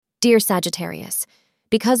Dear Sagittarius,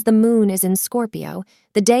 because the moon is in Scorpio,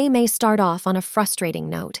 the day may start off on a frustrating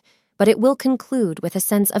note, but it will conclude with a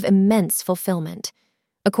sense of immense fulfillment.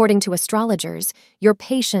 According to astrologers, your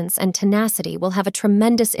patience and tenacity will have a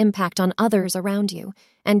tremendous impact on others around you,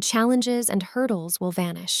 and challenges and hurdles will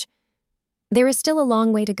vanish. There is still a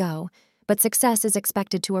long way to go, but success is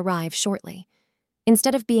expected to arrive shortly.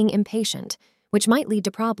 Instead of being impatient, which might lead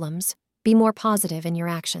to problems, be more positive in your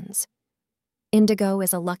actions. Indigo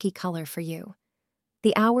is a lucky color for you.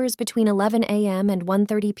 The hours between 11 a.m. and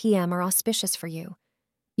 1:30 p.m. are auspicious for you.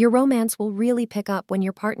 Your romance will really pick up when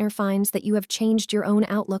your partner finds that you have changed your own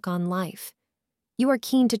outlook on life. You are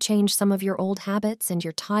keen to change some of your old habits and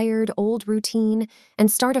your tired, old routine and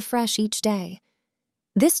start afresh each day.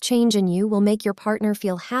 This change in you will make your partner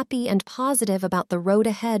feel happy and positive about the road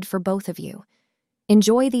ahead for both of you.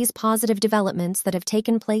 Enjoy these positive developments that have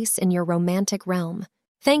taken place in your romantic realm.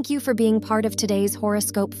 Thank you for being part of today's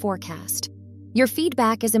horoscope forecast. Your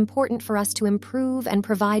feedback is important for us to improve and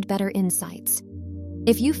provide better insights.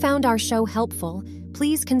 If you found our show helpful,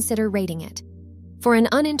 please consider rating it. For an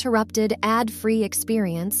uninterrupted, ad-free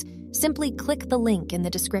experience, simply click the link in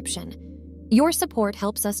the description. Your support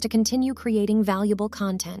helps us to continue creating valuable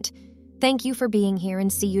content. Thank you for being here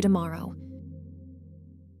and see you tomorrow.